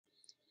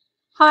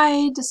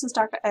Hi, this is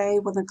Dr. A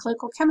with a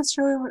clinical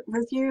chemistry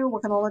review. We're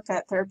going to look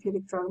at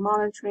therapeutic drug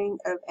monitoring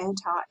of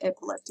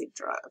anti-epileptic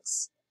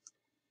drugs.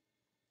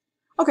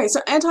 Okay, so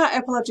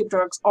anti-epileptic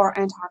drugs are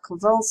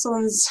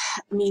anticonvulsants,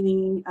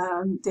 meaning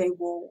they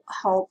will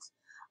help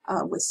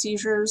with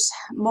seizures.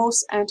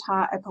 Most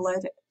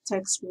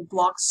anti-epileptics will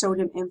block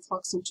sodium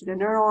influx into the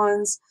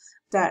neurons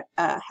that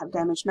have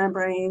damaged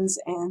membranes,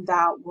 and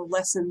that will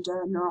lessen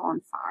the neuron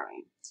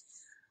firing.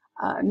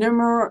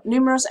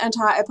 Numerous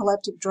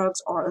anti-epileptic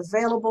drugs are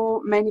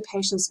available. Many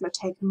patients may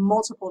take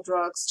multiple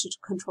drugs to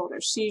control their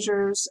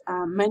seizures.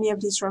 Many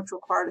of these drugs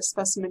require a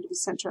specimen to be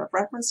sent to a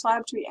reference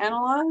lab to be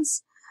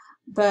analyzed.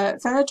 But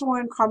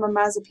phenytoin,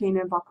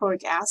 carbamazepine, and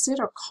valproic acid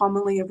are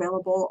commonly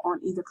available on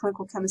either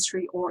clinical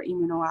chemistry or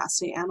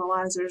immunoassay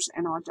analyzers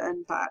and are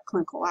done by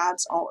clinical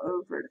labs all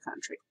over the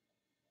country.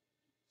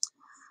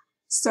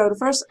 So the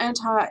first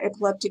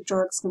anti-epileptic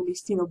drug is going to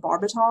be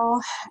phenobarbital.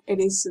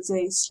 It is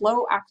a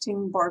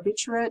slow-acting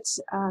barbiturate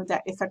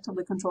that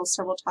effectively controls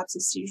several types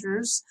of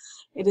seizures.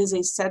 It is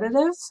a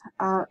sedative.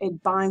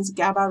 It binds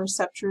GABA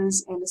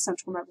receptors in the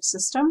central nervous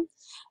system.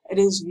 It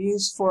is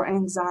used for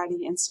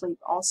anxiety and sleep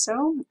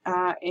also,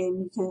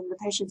 and the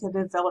patient can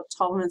develop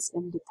tolerance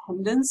and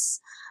dependence.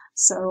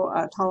 So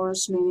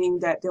tolerance meaning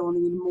that they will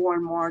need more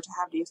and more to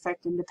have the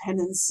effect, and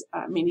dependence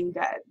meaning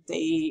that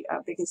they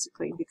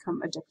basically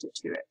become addicted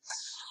to it.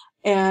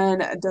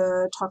 And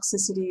the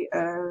toxicity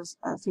of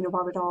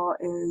phenobarbital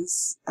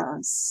is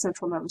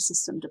central nervous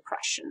system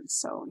depression,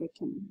 so they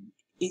can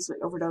easily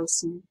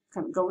overdose and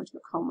kind of go into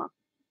a coma.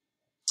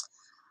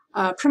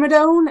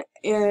 Primidone,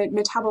 it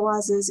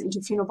metabolizes into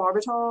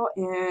phenobarbital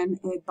and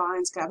it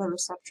binds GABA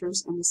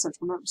receptors in the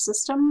central nervous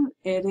system.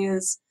 It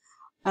is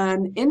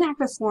an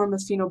inactive form of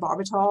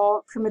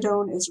phenobarbital.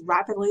 Primidone is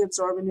rapidly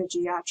absorbed in the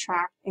GI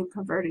tract and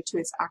converted to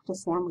its active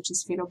form, which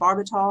is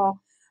phenobarbital.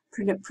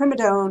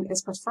 Primidone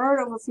is preferred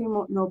over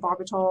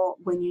phenobarbital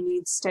when you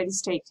need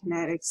steady-state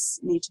kinetics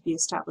need to be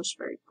established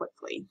very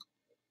quickly.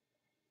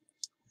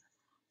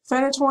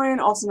 Phenytoin,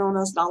 also known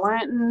as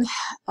Dilantin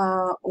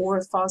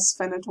or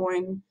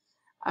phosphabutyrate,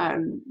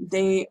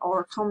 they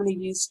are commonly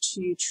used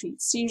to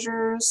treat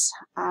seizures.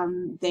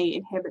 They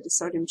inhibit the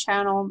sodium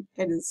channel.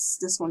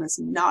 This one is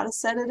not a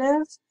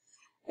sedative.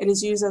 It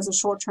is used as a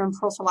short-term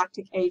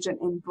prophylactic agent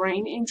in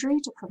brain injury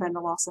to prevent the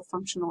loss of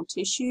functional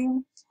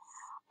tissue.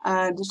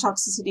 The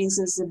toxicity is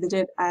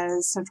exhibited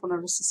as central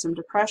nervous system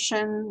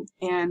depression,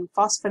 and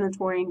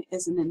phosphabutyrate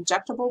is an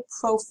injectable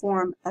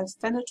proform of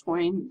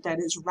phenytoin that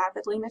is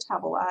rapidly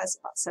metabolized,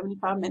 about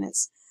 75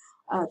 minutes,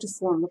 to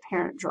form the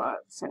parent drug,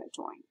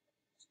 phenytoin.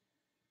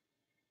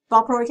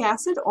 Valproic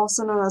acid,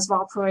 also known as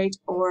valproate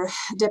or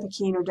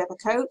depakine or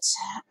depakote,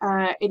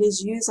 it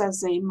is used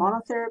as a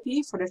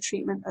monotherapy for the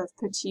treatment of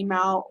petit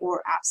mal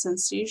or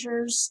absence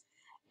seizures.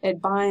 It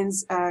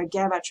binds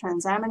GABA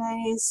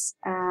transaminase,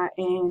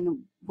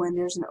 and when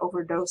there's an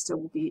overdose, it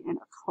will be in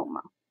a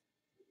coma.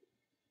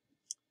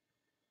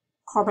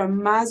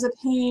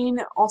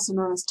 Carbamazepine, also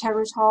known as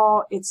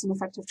Tegretol, it's an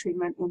effective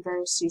treatment in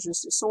various seizures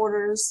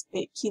disorders.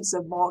 It keeps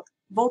the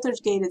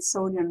voltage-gated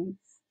sodium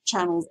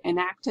channels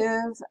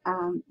inactive.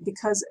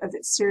 Because of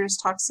its serious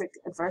toxic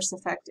adverse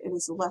effect, it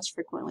is less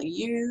frequently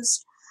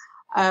used.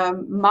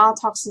 Mild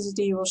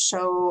toxicity will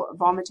show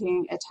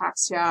vomiting,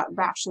 ataxia,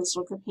 rashes,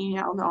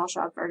 leukopenia,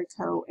 nausea,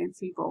 vertigo, and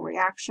febrile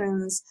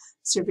reactions.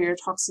 Severe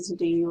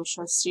toxicity will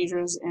show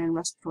seizures and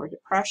respiratory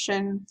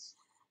depression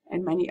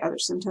and many other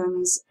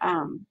symptoms.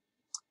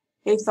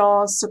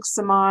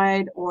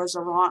 Ethosuximide or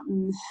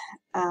Xarelto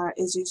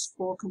is used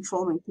for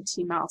controlling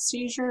petit mal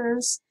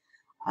seizures.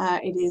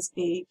 It is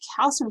a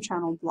calcium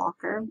channel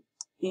blocker,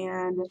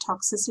 and the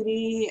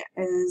toxicity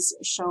is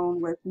shown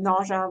with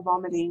nausea,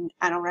 vomiting,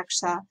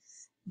 anorexia,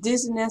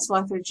 dizziness,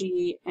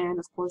 lethargy, and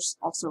of course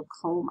also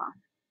coma.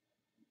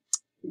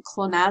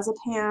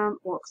 Clonazepam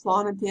or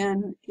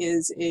clonazepam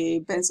is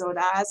a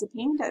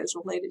benzodiazepine that is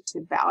related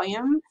to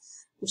Valium,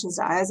 which is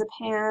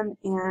diazepam,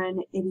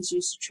 and it is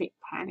used to treat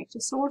panic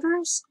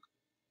disorders.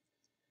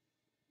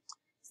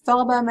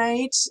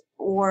 Felbamate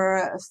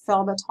or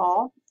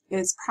Phosphine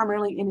is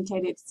primarily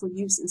indicated for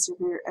use in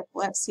severe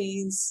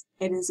epilepsies.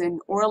 It is an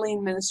orally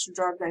administered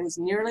drug that is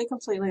nearly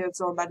completely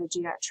absorbed by the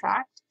GI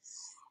tract.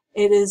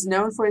 It is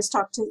known for its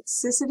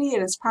toxicity.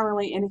 It is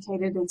primarily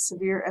indicated in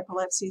severe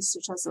epilepsies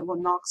such as the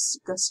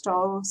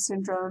Lennox-Gastaut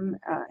syndrome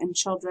in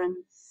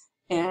children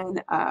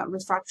and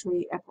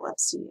refractory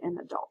epilepsy in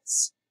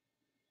adults.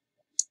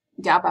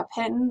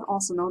 Gabapentin,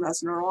 also known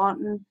as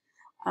Neurontin,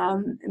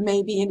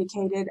 may be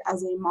indicated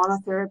as a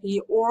monotherapy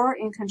or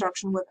in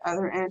conjunction with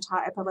other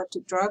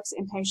anti-epileptic drugs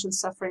in patients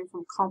suffering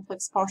from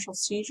complex partial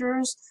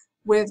seizures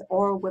with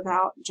or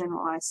without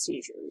generalized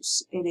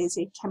seizures. It is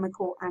a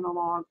chemical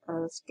analog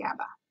of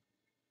GABA.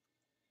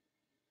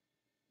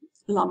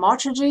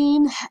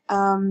 Lamotrigine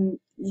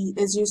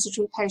is used to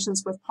treat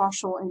patients with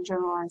partial and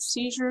generalized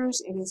seizures.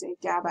 It is a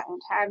GABA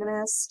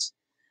antagonist.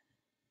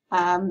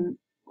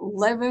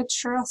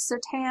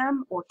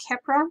 Levetiracetam, or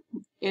Keppra,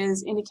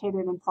 is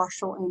indicated in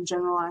partial and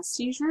generalized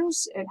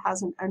seizures. It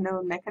has an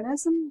unknown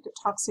mechanism. The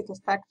toxic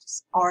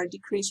effects are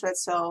decreased red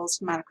cells,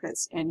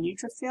 hematocrits, and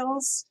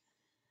neutrophils.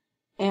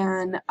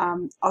 And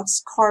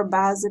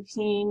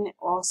oxcarbazepine,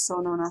 also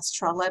known as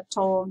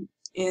Trileptal,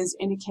 is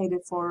indicated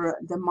for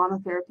the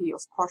monotherapy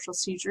of partial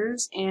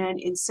seizures and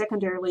in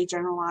secondarily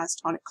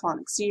generalized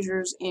tonic-clonic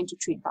seizures and to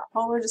treat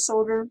bipolar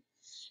disorder.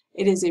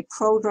 It is a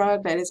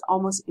prodrug that is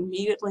almost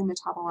immediately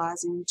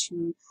metabolizing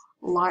to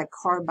like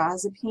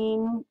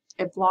carbamazepine.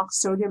 It blocks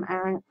sodium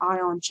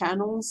ion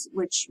channels,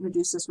 which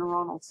reduces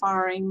neuronal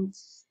firing,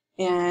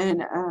 and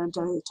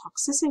the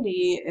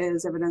toxicity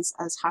is evidenced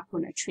as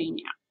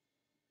hyponatremia.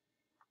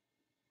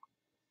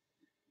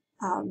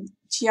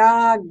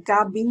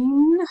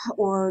 Tiagabine,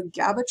 or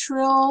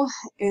Gabapentin,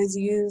 is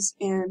used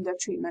in the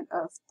treatment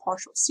of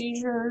partial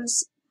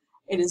seizures.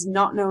 It is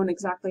not known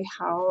exactly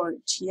how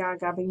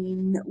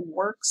tiagabine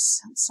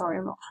works. Sorry,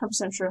 I'm not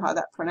 100% sure how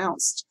that's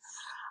pronounced.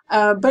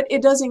 But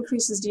it does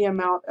increases the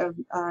amount of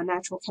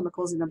natural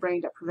chemicals in the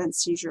brain that prevent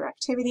seizure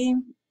activity.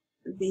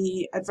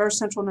 The adverse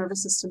central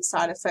nervous system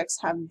side effects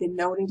have been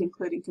noted,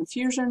 including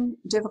confusion,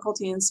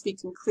 difficulty in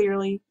speaking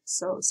clearly,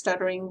 so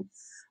stuttering,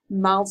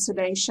 mild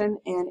sedation,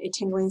 and a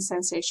tingling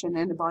sensation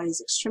in the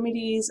body's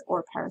extremities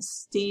or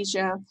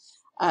paresthesia,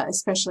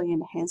 especially in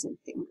the hands and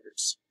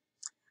fingers.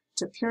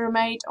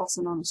 Topiramate,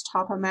 also known as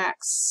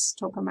Topamax,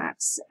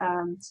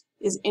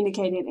 is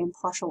indicated in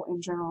partial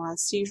and generalized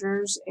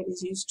seizures. It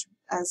is used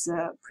as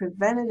a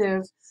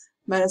preventative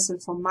medicine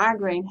for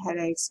migraine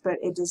headaches, but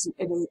it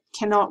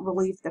cannot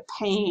relieve the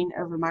pain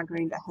of a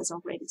migraine that has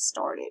already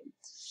started.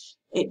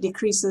 It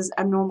decreases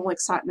abnormal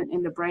excitement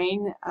in the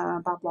brain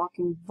by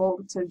blocking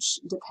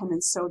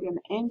voltage-dependent sodium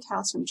and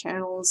calcium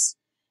channels.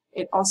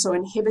 It also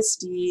inhibits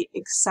the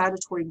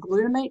excitatory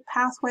glutamate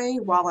pathway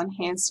while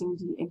enhancing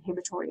the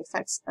inhibitory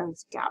effects of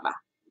GABA.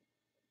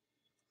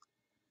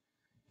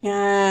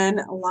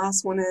 And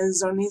last one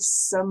is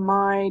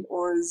zonisamide,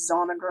 or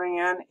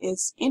Zonegran.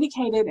 It's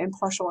indicated in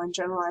partial and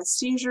generalized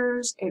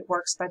seizures. It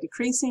works by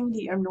decreasing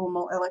the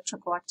abnormal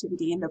electrical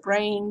activity in the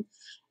brain.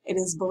 It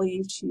is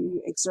believed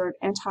to exert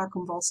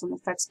anticonvulsant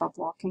effects by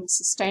blocking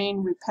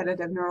sustained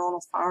repetitive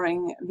neuronal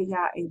firing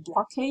via a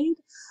blockade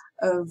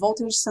of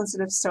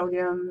voltage-sensitive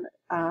sodium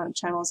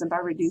channels and by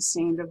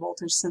reducing the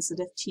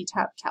voltage-sensitive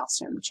T-type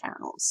calcium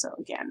channels. So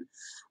again,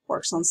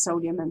 works on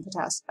sodium and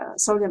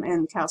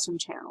calcium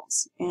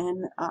channels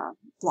and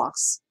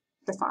blocks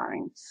the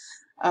firing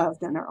of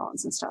the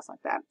neurons and stuff like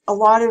that. A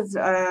lot of,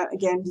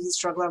 again, these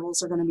drug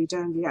levels are going to be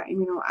done via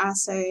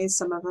immunoassays.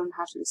 Some of them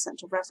have to be sent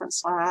to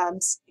reference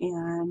labs,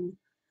 and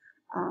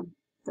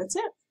that's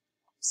it.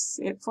 That's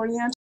it for the